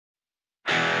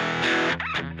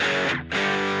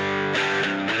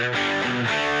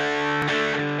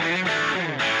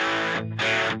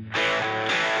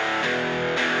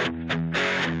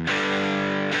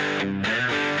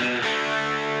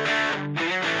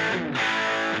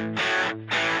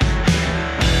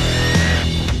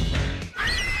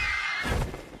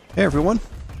Hey everyone,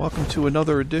 welcome to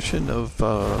another edition of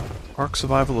Ark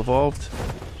Survival Evolved.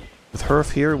 With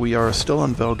Hrph here, we are still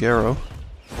on Valguero,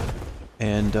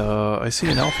 and I see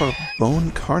an alpha bone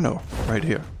carno right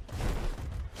here.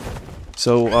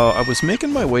 So I was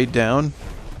making my way down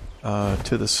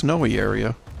to the snowy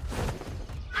area,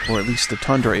 or at least the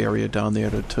tundra area down there,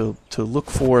 to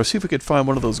look for, see if we could find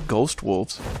one of those ghost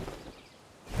wolves.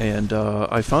 And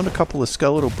I found a couple of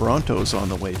skeletal brontos on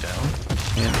the way down,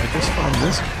 and I just found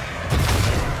this.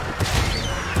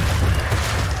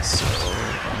 So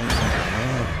I'm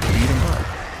gonna beat him up.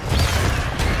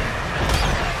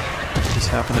 Just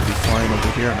happened to be flying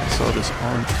over here, and I saw this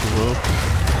orange glow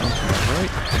down to my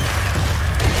right.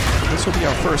 So this will be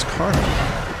our first carno.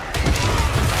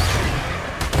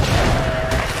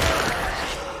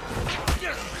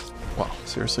 Wow,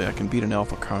 seriously, I can beat an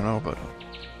alpha carno, but a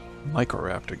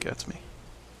microraptor gets me.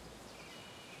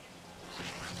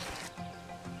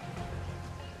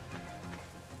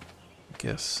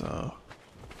 Guess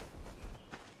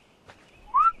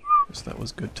that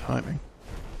was good timing.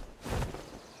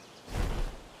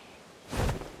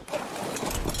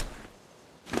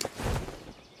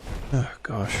 Oh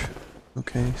gosh.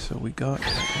 Okay, so we got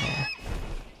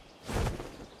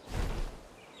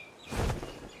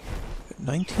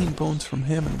 19 bones from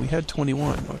him, and we had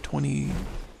 21 or 20.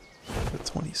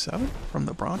 27 from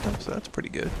the Bronto, so that's pretty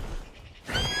good.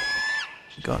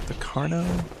 We got the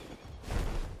Carno.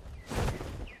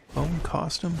 Bone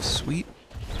costume, sweet.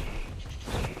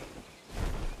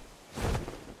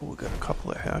 Oh, we got a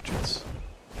couple of hatchets.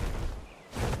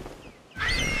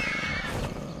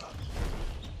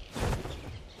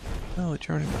 Well, the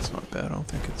journeyman's not bad. I don't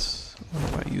think it's...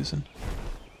 what am I using?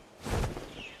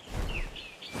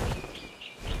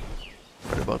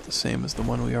 About the same as the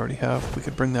one we already have. We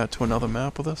could bring that to another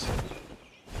map with us.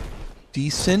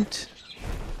 Decent.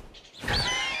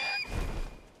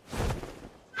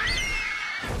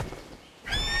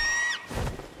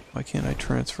 Why can't I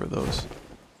transfer those?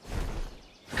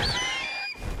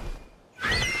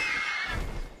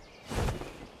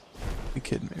 You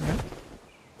kidding me, right?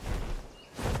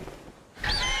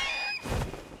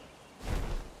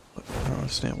 But I don't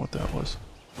understand what that was.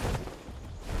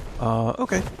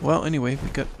 Okay. Well, anyway, we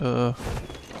got the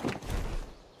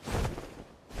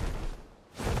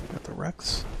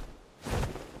Rex.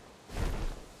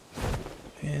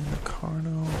 And the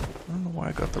Carno. I don't know why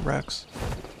I got the Rex.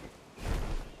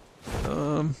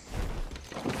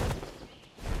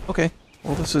 Okay.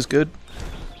 Well, this is good.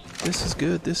 This is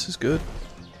good. This is good.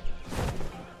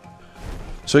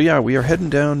 So yeah, we are heading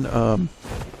down,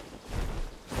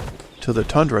 to the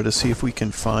tundra to see if we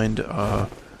can find,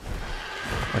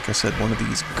 like I said, one of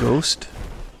these ghost...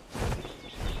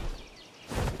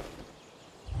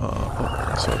 oh,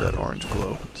 I saw that orange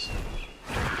glow.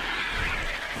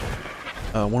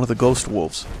 One of the ghost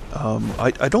wolves.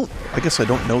 I guess I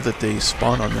don't know that they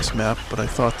spawn on this map, but I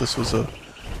thought this was a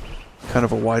kind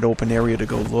of a wide open area to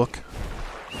go look.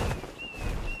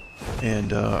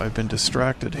 And I've been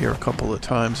distracted here a couple of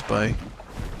times by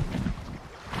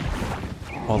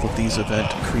all of these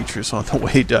event creatures on the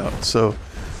way down, so...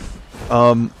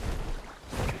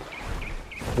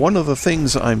 one of the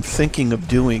things I'm thinking of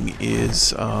doing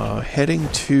is heading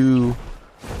to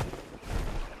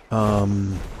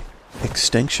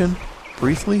Extinction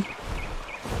briefly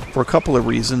for a couple of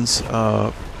reasons.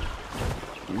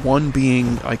 One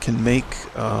being I can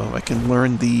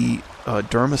learn the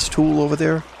Dermis tool over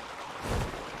there,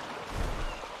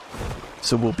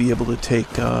 so we'll be able to take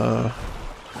the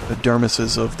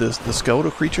dermises of the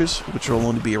skeletal creatures, which will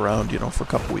only be around, you know, for a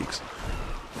couple weeks.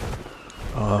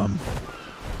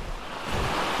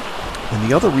 And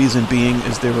the other reason being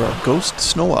is there are ghost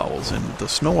snow owls, and the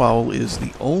snow owl is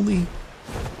the only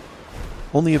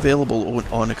available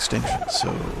on Extinction.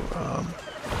 So,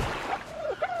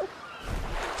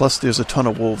 plus there's a ton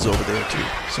of wolves over there too.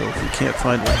 So if we can't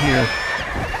find one here,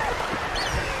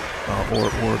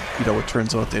 or you know, it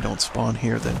turns out they don't spawn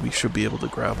here, then we should be able to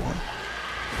grab one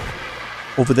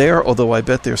over there. Although I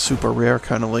bet they're super rare,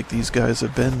 kind of like these guys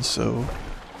have been. So,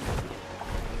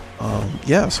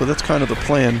 yeah. So that's kind of the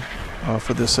plan.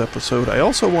 For this episode. I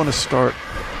also want to start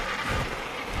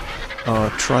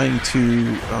trying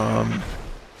to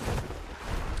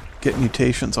get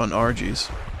mutations on Argies.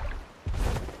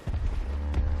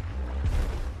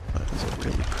 That is a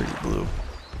really pretty blue.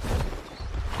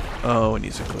 Oh, it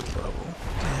needs a good level.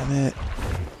 Damn it.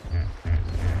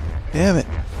 Damn it.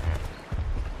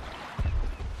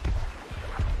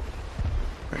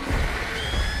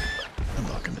 I'm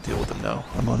not going to deal with him now.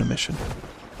 I'm on a mission.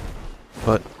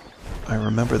 But I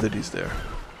remember that he's there.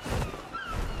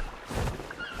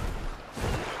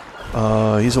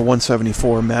 He's a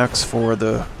 174 max for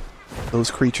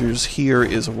those creatures. Here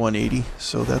is a 180,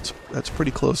 so that's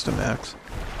pretty close to max.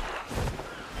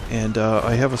 And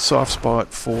I have a soft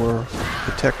spot for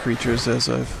the tech creatures, as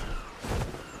I've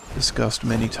discussed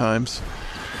many times.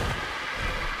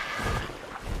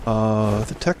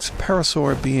 The tech's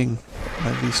Parasaur being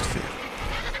my least favorite.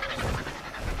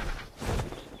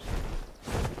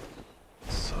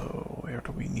 So where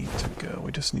do we need to go?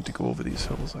 We just need to go over these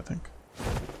hills, I think.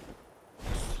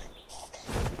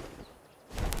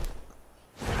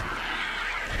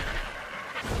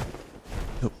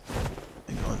 Nope.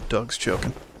 Hang on, Doug's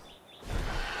choking.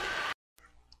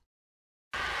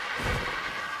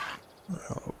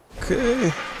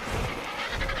 Okay.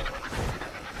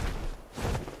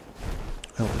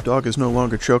 Well, the dog is no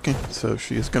longer choking, so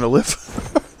she is going to live.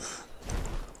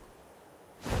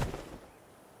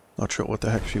 Not sure what the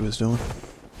heck she was doing.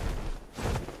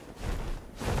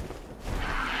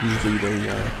 Usually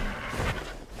they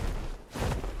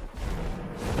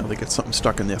get something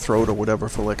stuck in their throat or whatever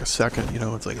for like a second, you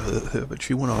know, it's like, but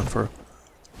she went on for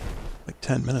like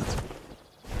 10 minutes.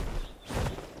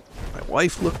 My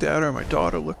wife looked at her, my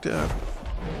daughter looked at her,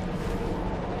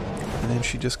 and then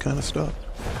she just kind of stopped.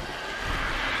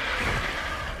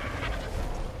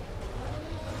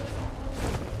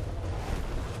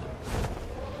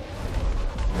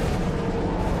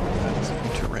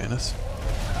 Tyrannus.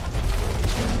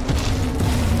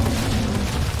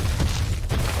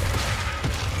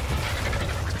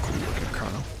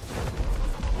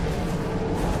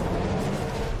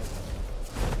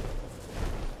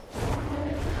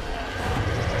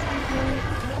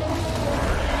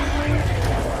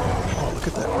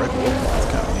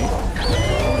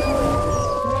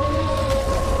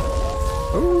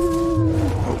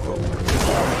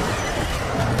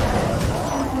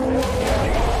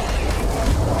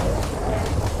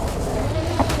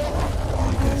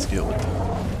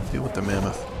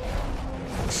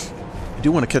 I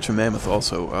do want to catch a mammoth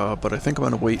also, but I think I'm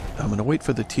gonna wait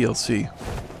for the TLC.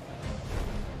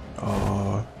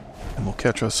 And we'll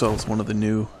catch ourselves one of the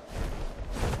new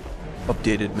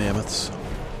updated mammoths.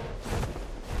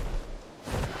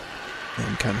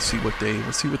 And kind of see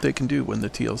what they can do when the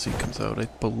TLC comes out. I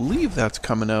believe that's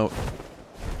coming out.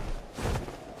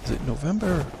 Is it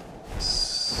November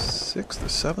 6th or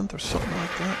 7th or something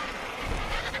like that?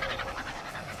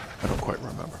 I don't quite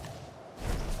remember.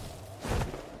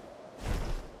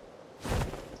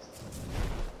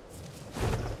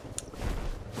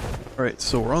 Alright,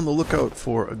 so we're on the lookout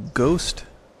for a ghost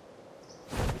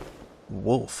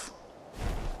wolf.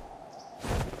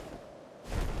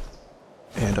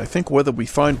 And I think whether we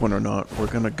find one or not, we're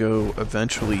gonna go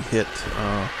eventually hit,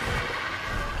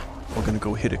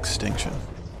 extinction.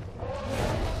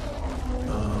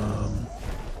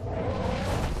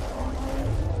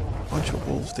 Bunch of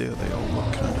wolves there, they all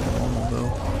look kind of normal though.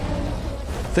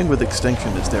 The thing with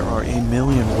extinction is there are a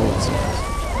million wolves in this.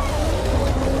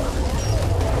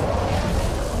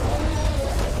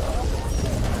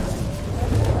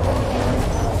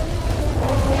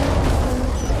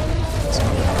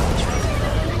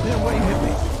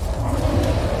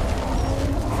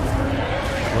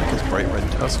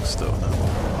 Tusks though now.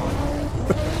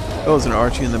 Oh, there's an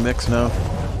Archie in the mix now.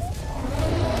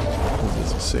 Oh,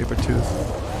 there's a saber-tooth.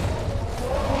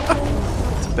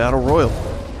 It's a battle royal.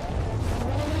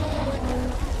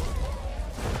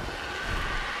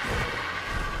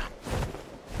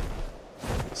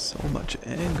 So much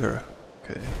anger.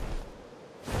 Okay.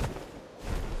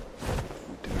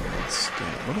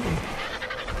 What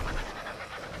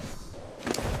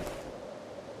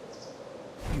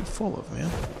are you full of, man?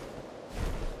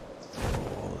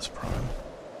 Prime.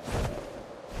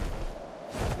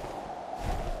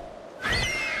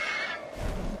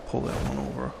 Pull that one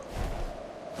over.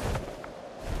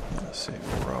 I'm gonna say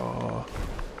raw.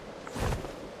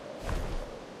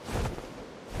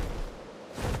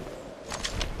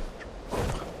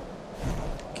 I'll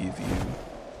give you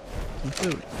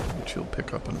food, which you'll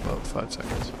pick up in about 5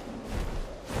 seconds.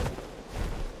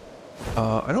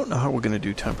 I don't know how we're going to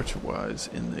do temperature-wise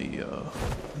in the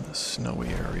snowy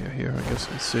area here. I guess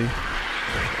we'll see.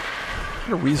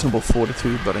 Got a reasonable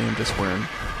fortitude, but I am just wearing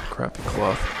crappy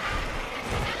cloth.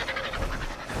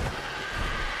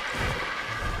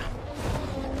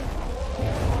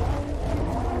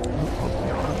 Oh,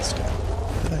 we are on Stam.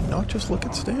 Did I not just look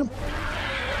at Stam?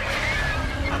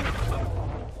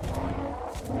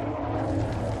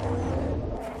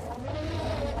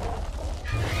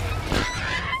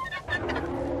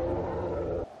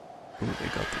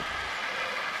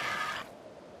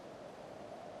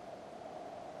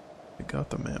 Got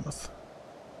the mammoth.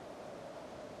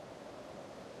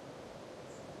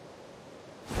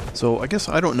 So I guess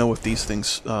I don't know if these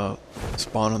things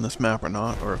spawn on this map or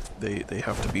not, or if they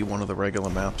have to be one of the regular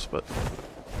maps, but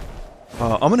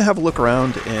I'm going to have a look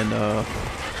around, and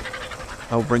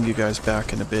I'll bring you guys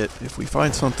back in a bit if we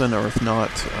find something, or if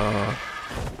not,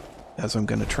 as I'm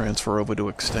going to transfer over to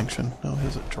Extinction. Oh,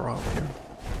 here's a drop here.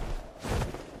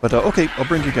 But okay, I'll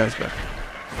bring you guys back.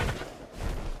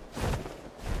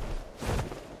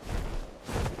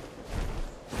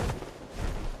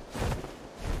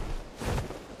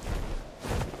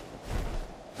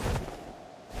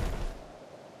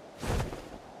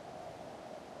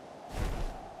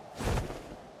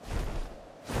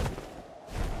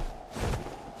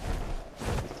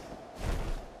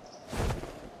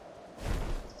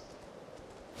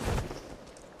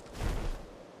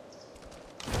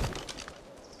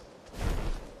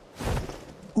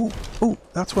 Ooh,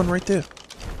 that's one right there.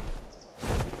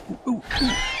 Ooh,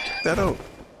 check that out.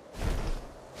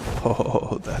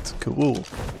 Oh, that's cool.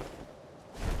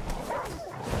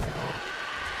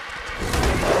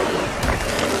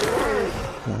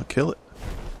 I want to kill it.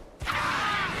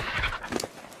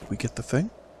 We get the thing?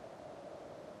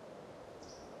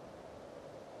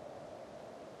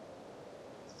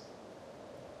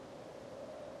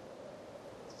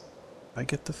 I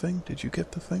get the thing? Did you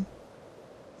get the thing?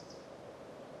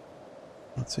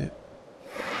 That's it.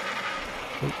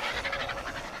 Oh.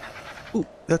 Ooh,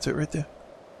 that's it right there.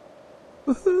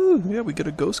 Woohoo! Yeah, we get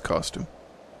a ghost costume.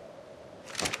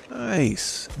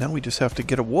 Nice. Now we just have to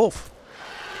get a wolf.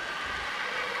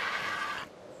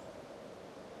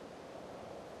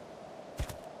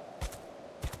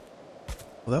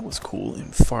 Well, that was cool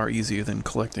and far easier than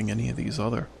collecting any of these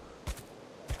other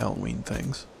Halloween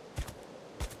things.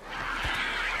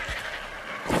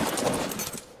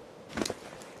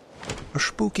 A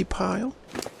spooky pile.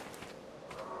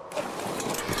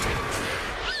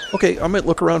 Okay, I might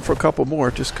look around for a couple more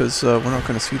just because we're not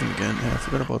going to see them again. Yeah, I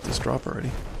forgot about this drop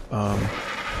already.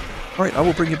 Alright, I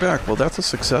will bring you back. Well, that's a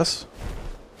success.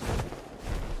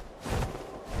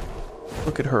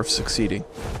 Look at Hrph succeeding.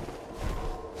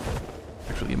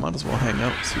 Actually, you might as well hang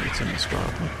out and see what's in this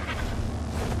drop.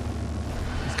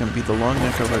 It's going to be the long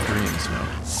neck of our dreams now.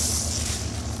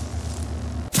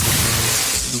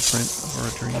 Blueprint of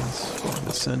our dreams.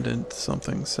 Ascendant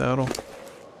something saddle.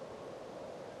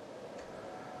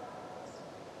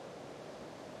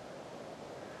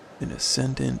 An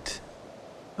ascendant.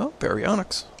 Oh,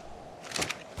 baryonyx.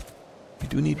 We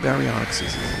do need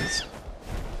baryonyxes.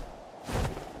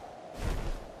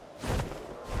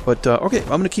 But okay, I'm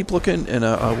gonna keep looking, and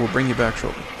we'll bring you back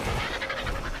shortly.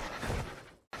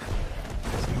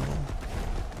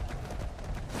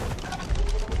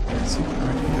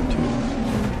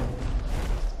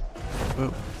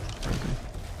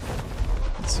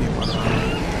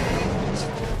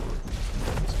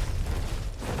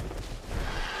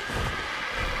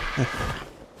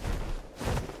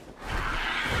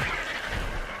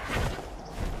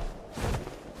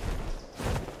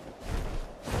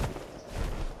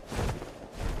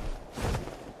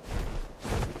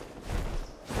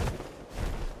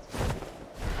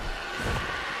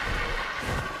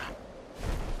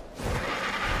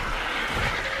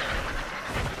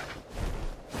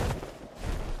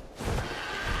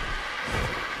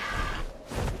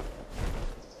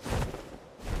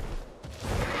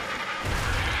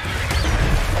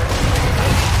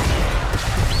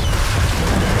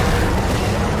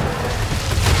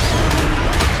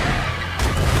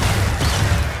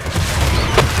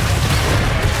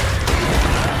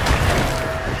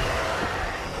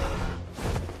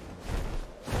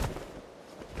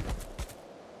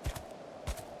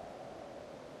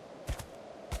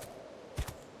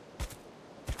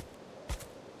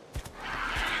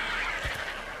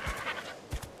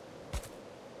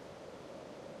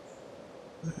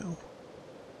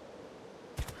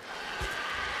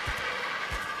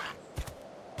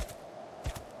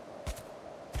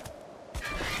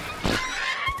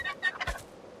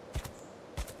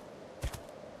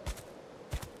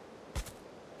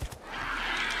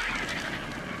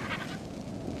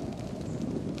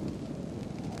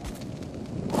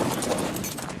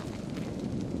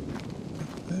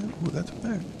 Ooh, that's a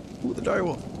bear. Ooh, the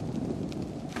direwolf.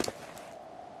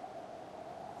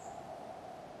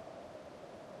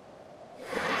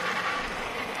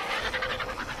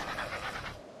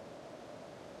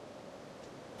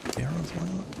 Arrows, why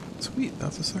not? Sweet,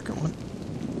 that's the second one.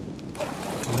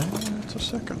 That's a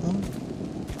second one.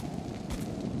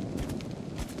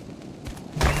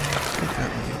 Let's take that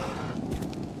with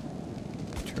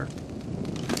you. Sure.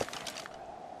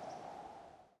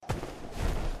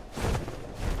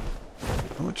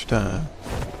 How much time?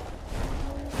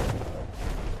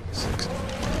 60.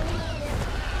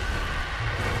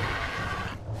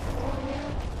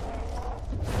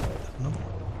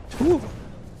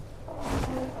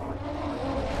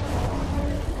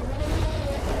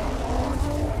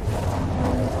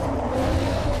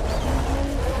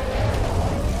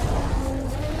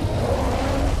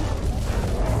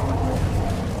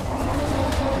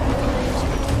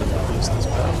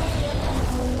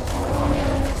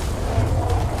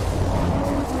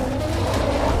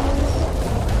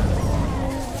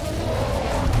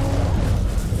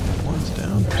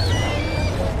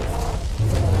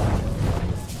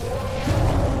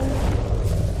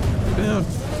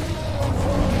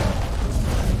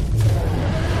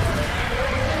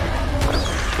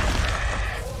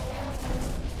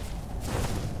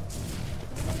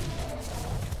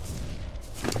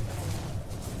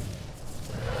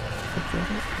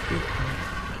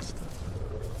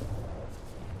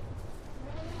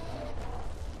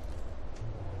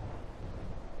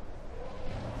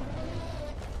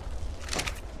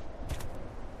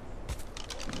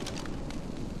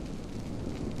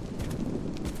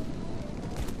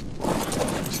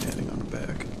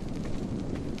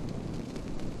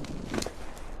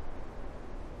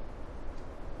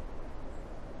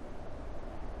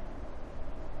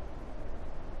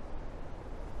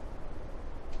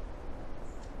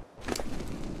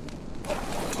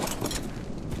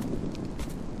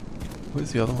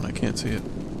 Where's the other one? I can't see it.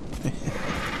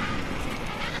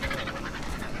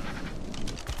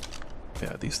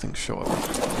 Yeah, these things show up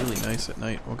really nice at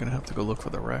night. We're gonna have to go look for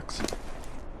the wrecks.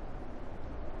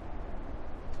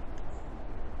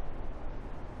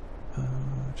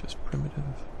 Just primitive.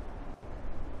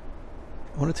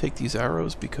 I want to take these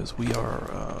arrows because we're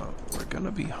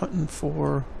gonna be hunting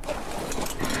for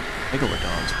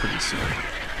megalodons pretty soon.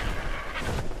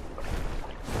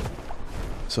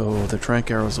 So the trank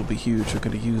arrows will be huge. We're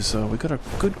gonna use. We got a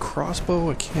good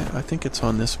crossbow. I think it's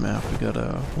on this map. We got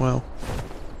a well,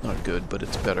 not good, but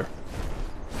it's better.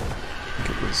 I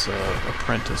think it was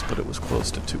apprentice, but it was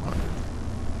close to 200.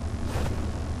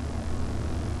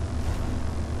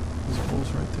 There's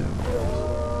bulls right there.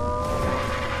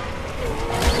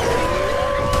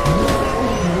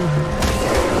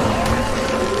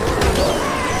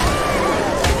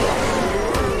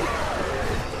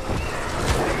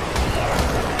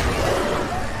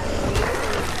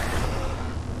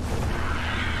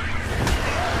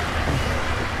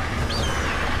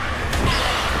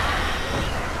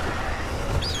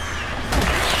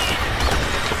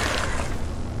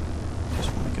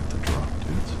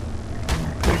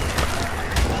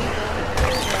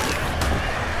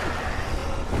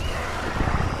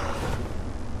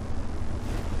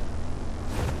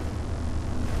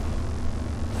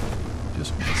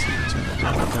 Just want to see what's in the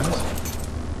water, guys.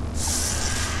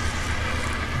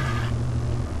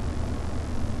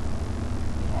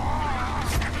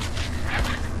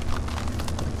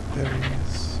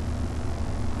 Berries.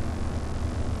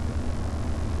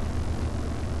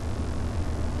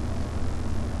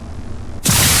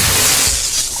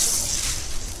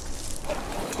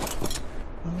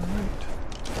 Alright.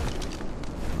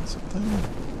 That's something.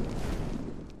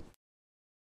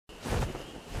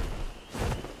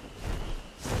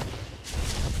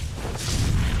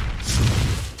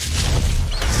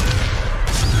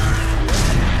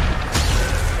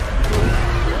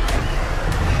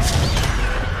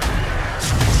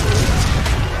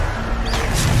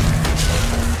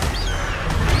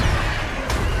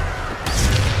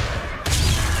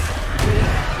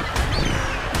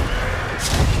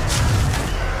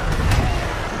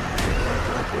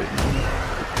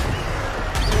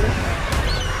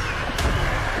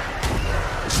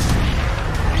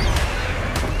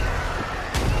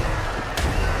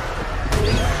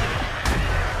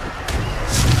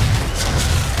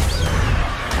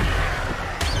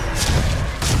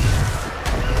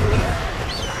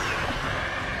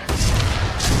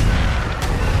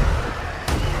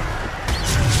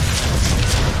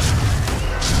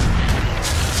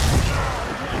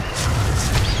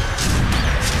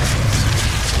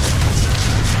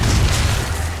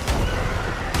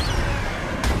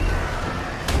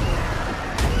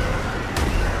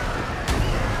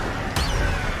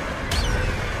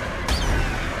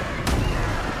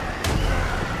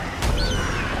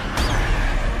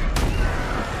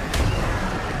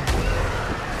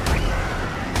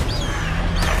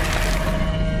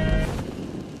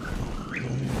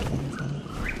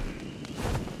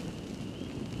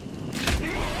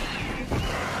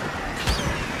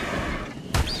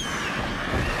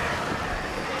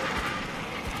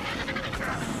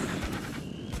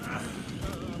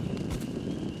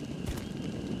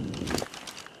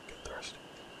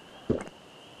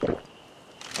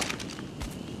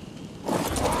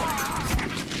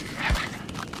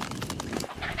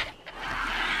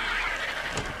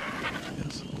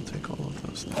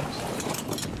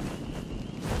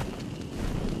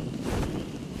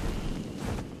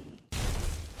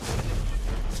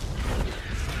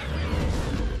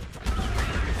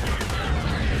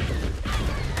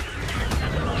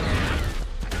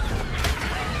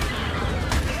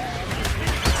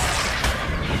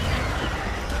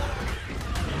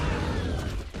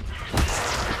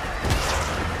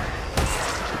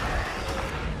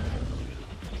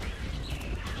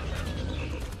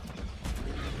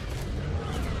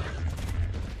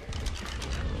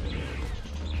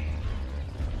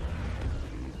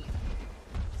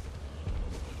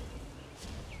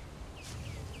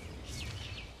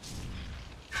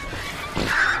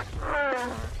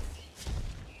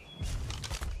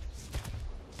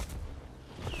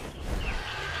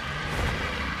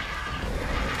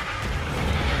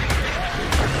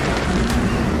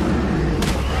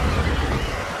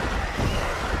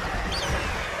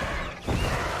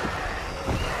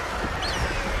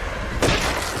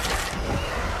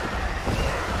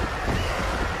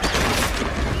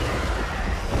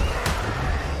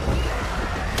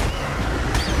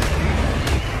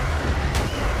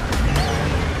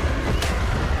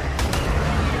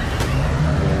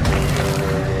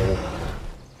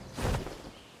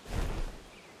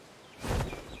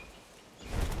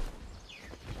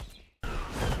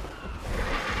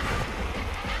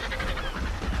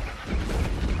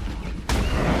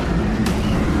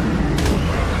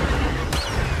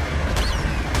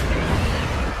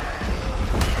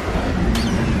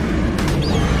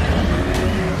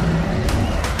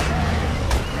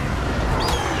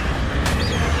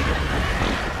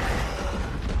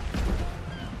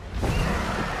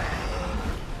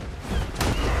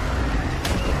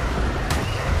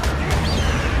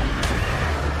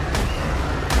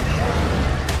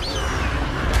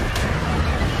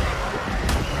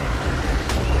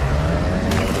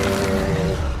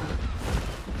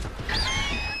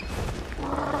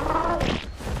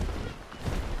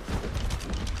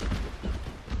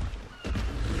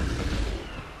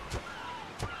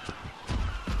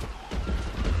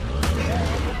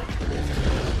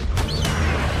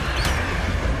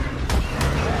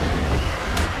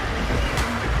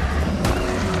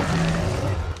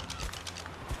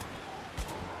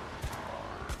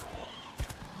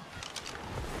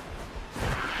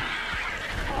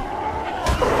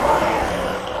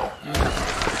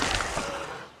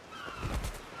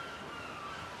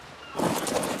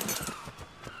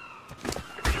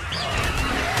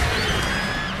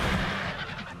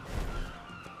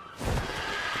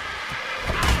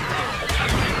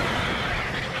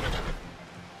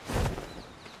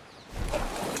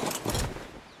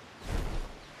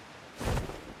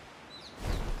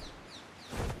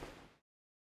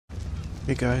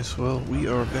 Hey guys, well, we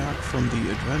are back from the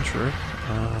adventure.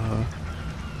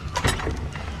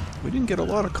 We didn't get a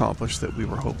lot accomplished that we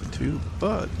were hoping to,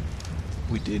 but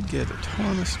we did get a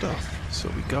ton of stuff. So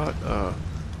we got,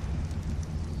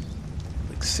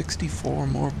 like 64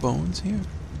 more bones here.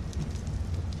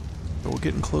 So we're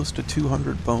getting close to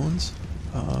 200 bones.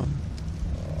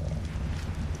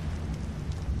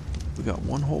 We got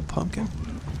one whole pumpkin.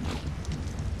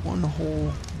 One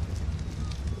whole...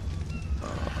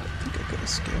 I think I got a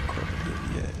scarecrow here,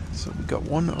 yeah. So we got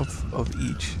one of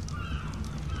each.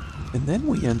 And then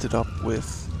we ended up with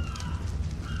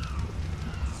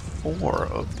 4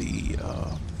 of the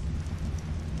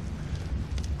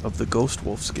ghost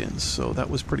wolf skins, so that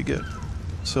was pretty good.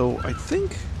 So I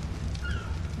think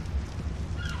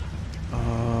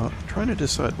trying to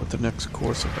decide what the next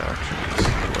course of action is.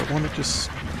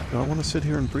 Do I want to sit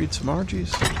here and breed some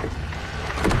argies?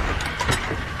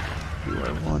 Do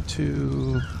I want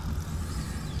to...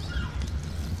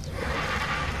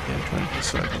 Yeah, I'm trying to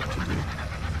decide what to do.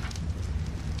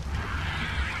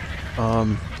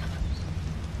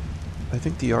 I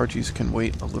think the argies can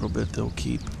wait a little bit. They'll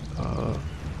keep, and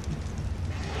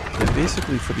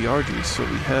basically for the argies, so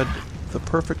we had the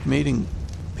perfect mating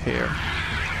pair.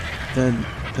 Then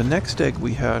the next egg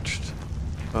we hatched,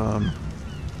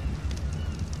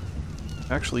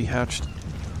 actually hatched,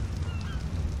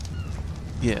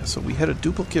 yeah, so we had a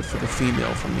duplicate for the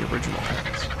female from the original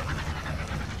hens.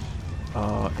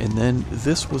 And then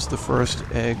this was the first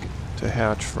egg to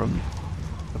hatch from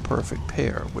the perfect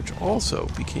pair, which also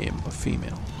became a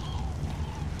female.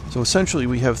 So essentially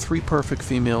we have 3 perfect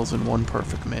females and 1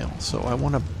 perfect male. So I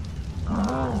want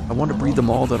to breed them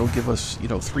all. That'll give us,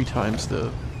 3 times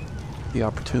the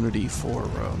opportunity for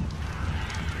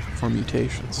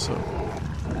mutations. So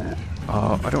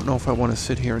I don't know if I want to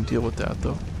sit here and deal with that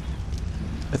though.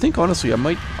 I think honestly I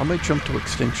might jump to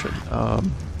extinction.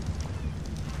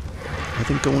 I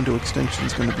think going to extinction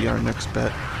is going to be our next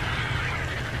bet.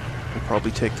 We'll probably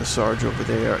take the Sarge over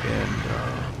there and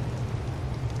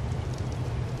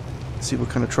see what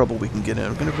kind of trouble we can get in.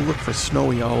 I'm going to go look for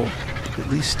Snowy Owl. At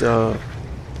least, I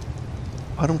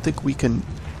don't think we can...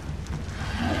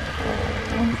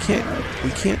 We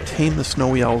can't tame the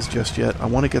Snowy Owls just yet. I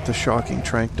want to get the shocking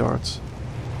trank darts.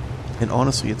 And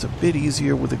honestly, it's a bit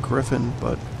easier with a griffin,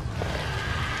 but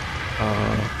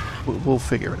we'll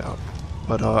figure it out.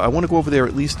 But I want to go over there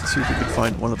at least to see if we can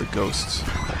find one of the ghosts.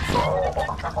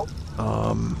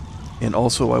 And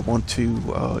also I want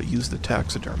to use the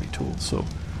taxidermy tool. So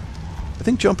I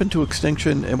think jump into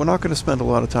extinction, and we're not going to spend a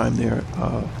lot of time there.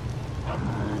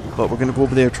 But we're going to go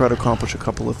over there and try to accomplish a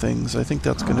couple of things. I think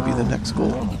that's going to be the next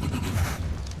goal.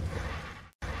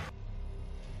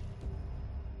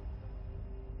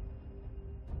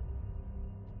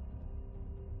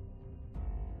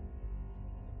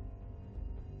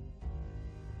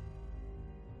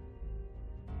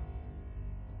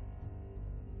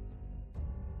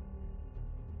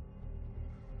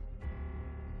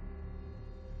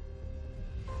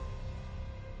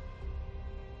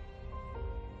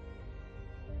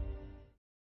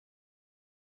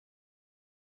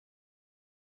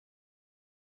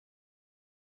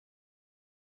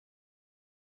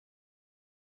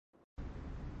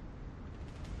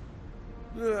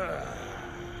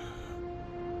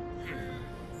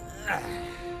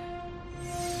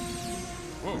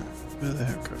 Where the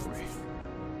heck are we?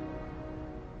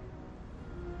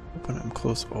 Hoping I'm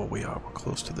close. Oh, we are. We're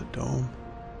close to the dome.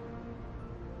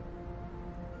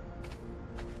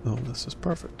 Oh, this is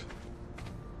perfect.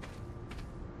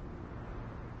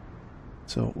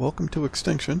 So, welcome to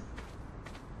extinction.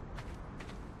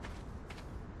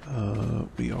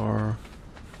 We are...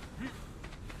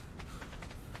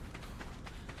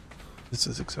 This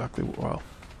is exactly... Wow.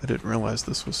 I didn't realize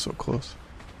this was so close.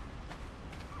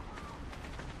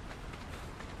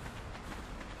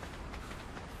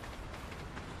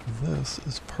 This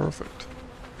is perfect.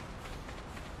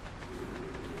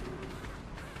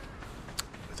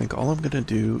 I think all I'm going to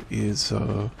do is...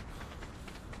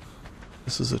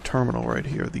 this is a terminal right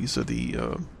here. These are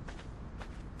the...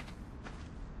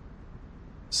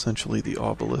 essentially the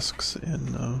obelisks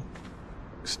in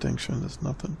extinction. There's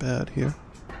nothing bad here.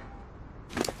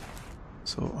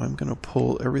 So I'm going to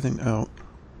pull everything out.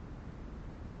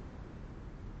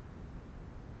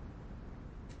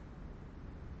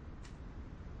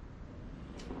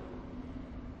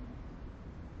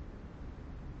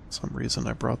 For some reason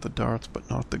I brought the darts but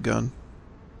not the gun.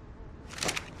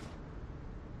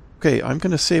 Okay, I'm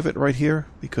going to save it right here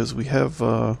because we have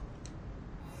the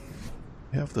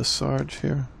Sarge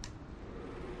here.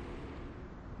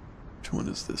 Which one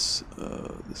is this?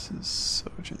 This is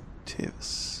Sergeant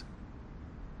Tivis.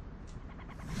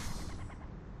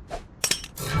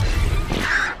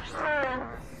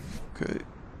 Okay.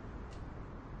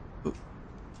 Oh,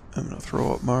 I'm gonna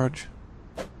throw up Marge.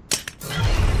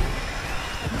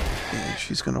 And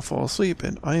she's gonna fall asleep,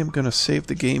 and I am gonna save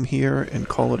the game here and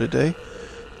call it a day.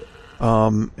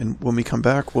 And when we come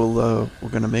back, we're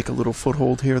gonna make a little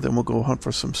foothold here, then we'll go hunt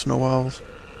for some snow owls.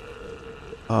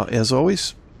 As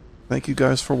always, thank you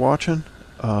guys for watching.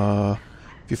 If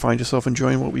you find yourself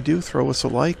enjoying what we do, throw us a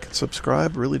like,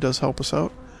 subscribe, really does help us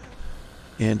out.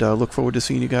 And look forward to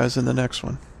seeing you guys in the next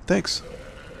one. Thanks.